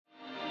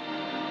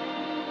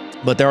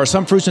But there are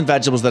some fruits and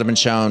vegetables that have been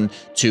shown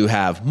to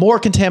have more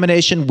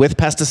contamination with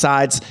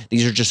pesticides.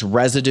 These are just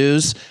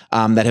residues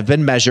that have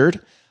been measured.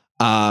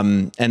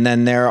 And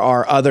then there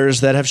are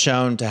others that have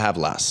shown to have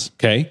less.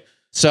 Okay.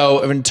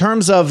 So in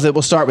terms of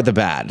we'll start with the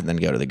bad and then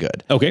go to the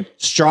good. Okay.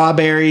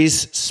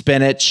 Strawberries,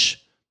 spinach,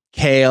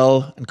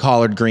 kale, and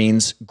collard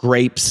greens,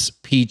 grapes,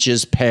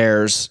 peaches,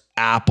 pears,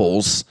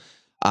 apples,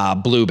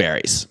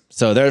 blueberries.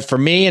 So there, for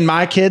me and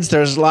my kids,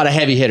 there's a lot of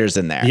heavy hitters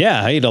in there.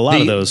 Yeah, I eat a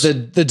lot of those.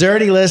 The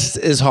dirty list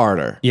is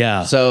harder.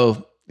 Yeah.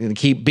 So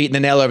keep beating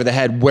the nail over the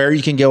head. Where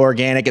you can go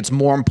organic, it's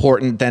more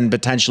important than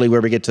potentially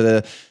where we get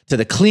to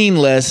the clean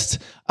list.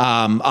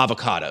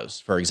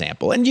 Avocados, for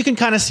example, and you can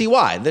kind of see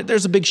why.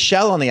 There's a big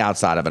shell on the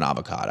outside of an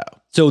avocado.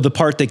 So the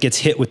part that gets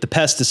hit with the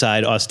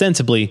pesticide,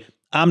 ostensibly,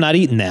 I'm not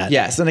eating that.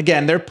 Yes, and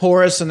again, they're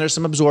porous and there's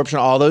some absorption.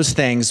 All those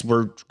things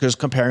we're just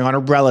comparing on a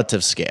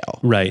relative scale.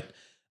 Right.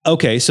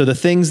 Okay, so the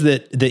things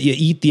that you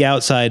eat the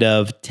outside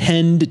of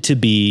tend to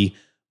be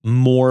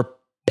more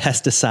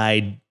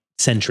pesticide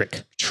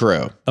centric.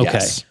 True. Okay.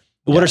 Yes.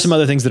 What are some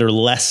other things that are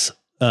less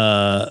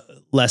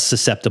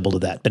susceptible to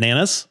that?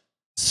 Bananas?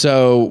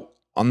 So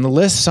on the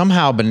list,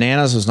 somehow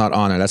bananas was not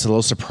on there. That's a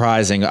little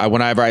surprising.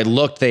 Whenever I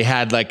looked, they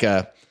had like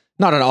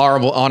not an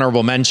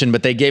honorable mention,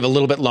 but they gave a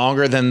little bit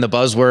longer than the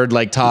buzzword,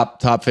 like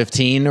top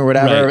 15 or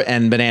whatever. Right.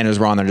 And bananas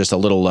were on there just a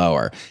little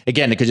lower.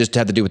 Again, it could just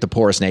have to do with the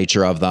porous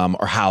nature of them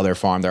or how they're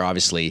farmed. They're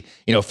obviously,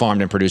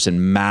 farmed and produced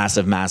in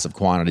massive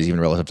quantities,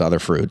 even relative to other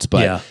fruits.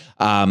 But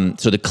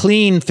so the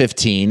clean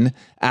 15,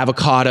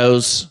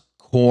 avocados,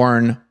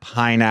 corn,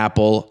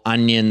 pineapple,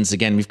 onions.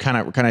 Again, we're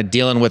kind of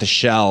dealing with a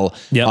shell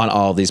on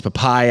all of these.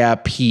 Papaya,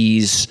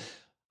 peas,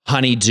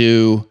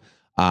 honeydew,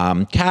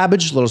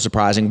 cabbage, a little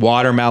surprising,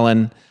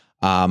 watermelon,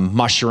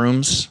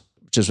 mushrooms,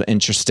 which is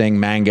interesting,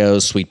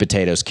 mangoes, sweet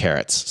potatoes,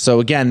 carrots. So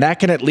again, that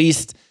can at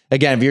least,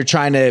 if you're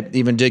trying to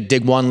even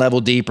dig one level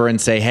deeper and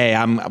say, hey,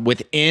 I'm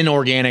within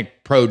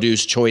organic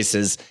produce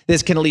choices,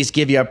 this can at least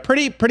give you a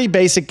pretty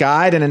basic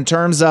guide. And in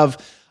terms of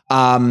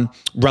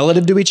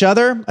relative to each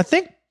other, I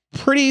think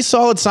pretty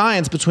solid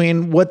science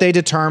between what they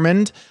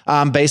determined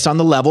based on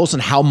the levels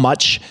and how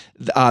much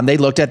they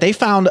looked at. They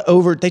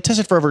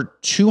tested for over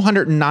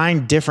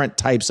 209 different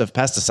types of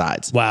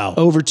pesticides. Wow.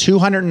 Over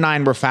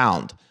 209 were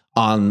found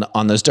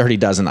on those dirty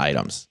dozen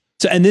items.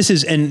 So,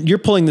 and you're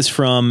pulling this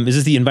from, is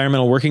this the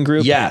Environmental Working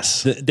Group?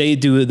 Yes. They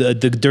do the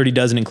Dirty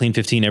Dozen and Clean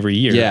 15 every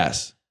year.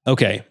 Yes.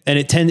 Okay. And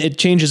it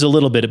changes a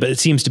little bit, but it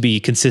seems to be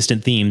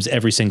consistent themes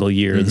every single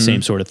year, the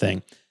same sort of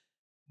thing.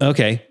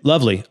 Okay.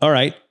 Lovely. All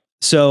right.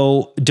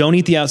 So don't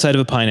eat the outside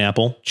of a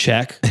pineapple.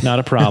 Check. Not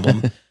a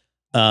problem.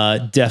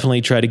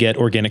 Definitely try to get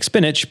organic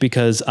spinach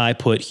because I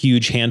put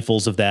huge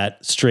handfuls of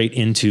that straight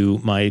into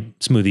my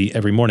smoothie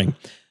every morning.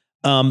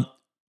 Can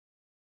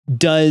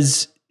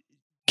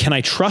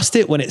I trust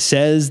it when it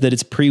says that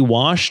it's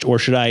pre-washed, or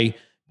should I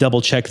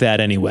double check that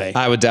anyway?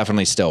 I would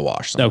definitely still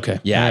wash them. Okay.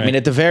 Yeah. Right. I mean,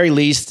 at the very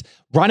least,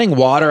 running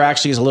water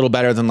actually is a little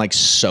better than like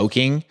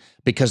soaking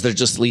because there's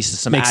just at least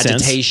some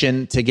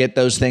agitation to get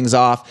those things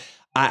off.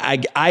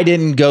 I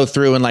didn't go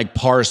through and like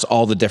parse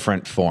all the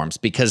different forms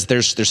because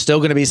there's still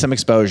going to be some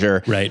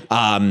exposure. Right.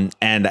 And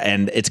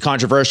it's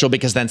controversial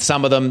because then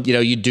some of them,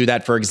 you do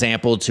that, for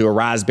example, to a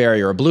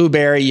raspberry or a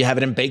blueberry, you have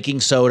it in baking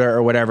soda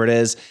or whatever it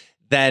is.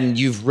 Then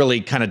you've really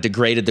kind of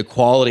degraded the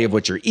quality of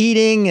what you're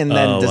eating. And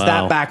then does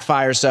that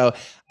backfire? So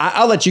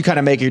I'll let you kind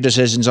of make your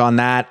decisions on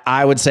that.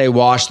 I would say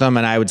wash them.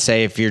 And I would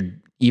say if you're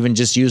even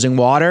just using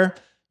water,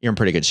 you're in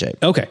pretty good shape.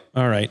 Okay.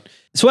 All right.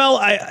 So, well,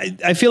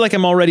 I feel like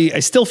I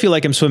still feel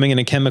like I'm swimming in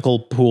a chemical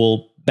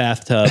pool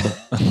bathtub.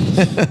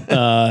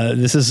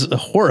 This is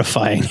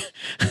horrifying.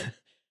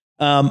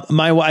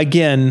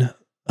 Again,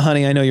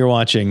 honey, I know you're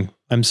watching.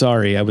 I'm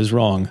sorry. I was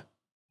wrong.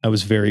 I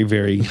was very,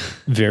 very,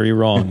 very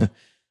wrong.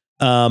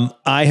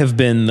 I have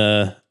been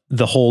the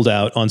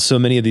holdout on so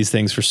many of these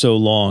things for so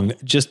long,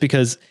 just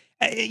because,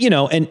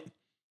 and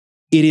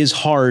it is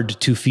hard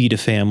to feed a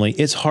family.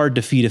 It's hard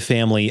to feed a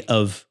family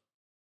of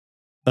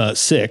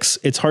 6.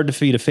 It's hard to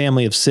feed a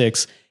family of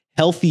 6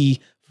 healthy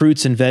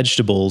fruits and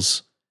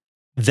vegetables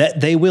that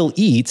they will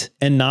eat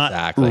and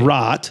not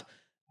rot.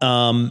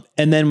 And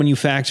then when you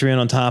factor in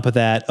on top of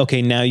that,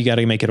 okay, now you got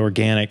to make it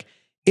organic.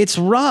 It's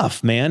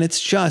rough, man.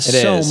 It's just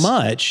so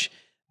much.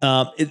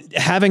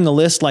 Having a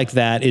list like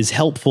that is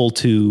helpful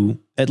to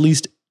at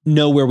least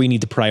know where we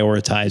need to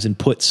prioritize and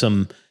put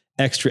some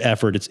extra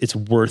effort. It's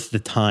worth the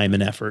time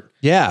and effort.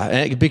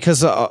 Yeah,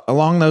 because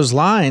along those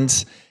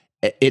lines,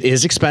 it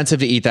is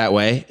expensive to eat that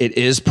way. It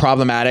is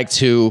problematic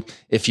to,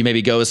 if you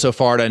maybe go so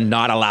far to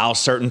not allow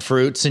certain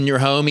fruits in your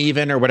home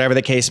even, or whatever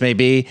the case may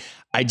be.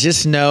 I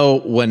just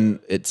know when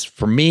it's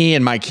for me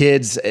and my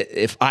kids,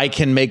 if I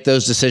can make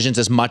those decisions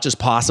as much as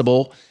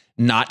possible,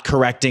 not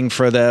correcting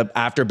for the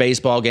after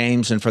baseball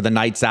games and for the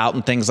nights out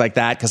and things like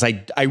that. Cause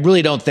I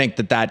really don't think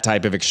that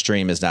type of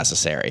extreme is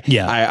necessary.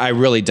 Yeah. I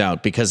really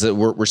don't, because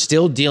we're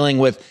still dealing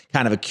with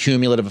kind of a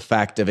cumulative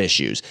effect of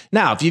issues.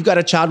 Now, if you've got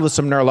a child with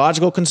some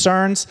neurological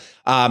concerns,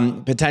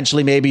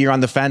 potentially maybe you're on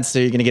the fence, so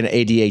you're going to get an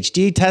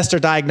ADHD test or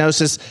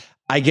diagnosis.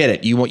 I get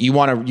it. You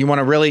want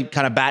to really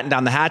kind of batten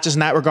down the hatches in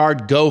that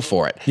regard. Go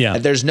for it. Yeah.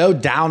 There's no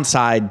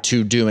downside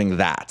to doing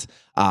that.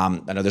 I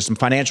know there's some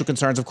financial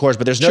concerns, of course,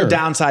 but there's no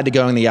downside to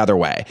going the other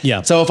way.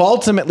 Yeah. So if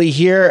ultimately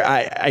here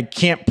I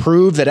can't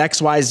prove that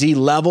XYZ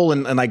level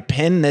and like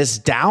pin this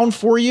down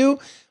for you,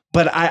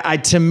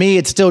 but to me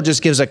it still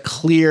just gives a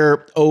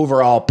clear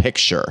overall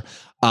picture.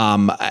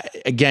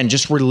 Again,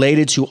 just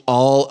related to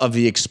all of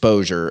the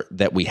exposure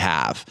that we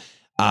have.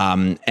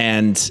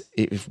 And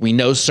if we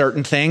know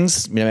certain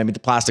things, maybe the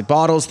plastic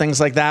bottles,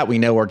 things like that, we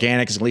know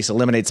organic is at least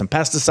eliminate some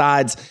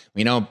pesticides.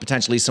 We know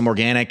potentially some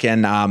organic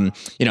and,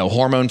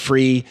 hormone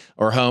free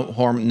or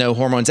no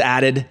hormones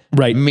added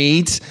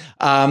meat,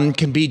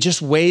 can be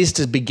just ways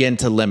to begin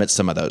to limit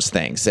some of those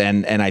things.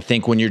 And I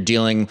think when you're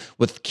dealing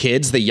with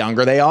kids, the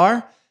younger they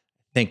are,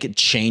 I think it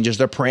changes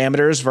their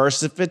parameters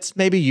versus if it's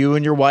maybe you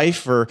and your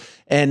wife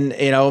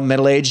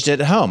middle-aged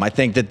at home. I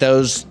think that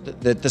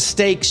the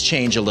stakes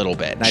change a little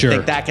bit. And I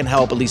think that can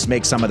help at least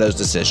make some of those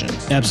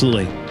decisions.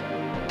 Absolutely.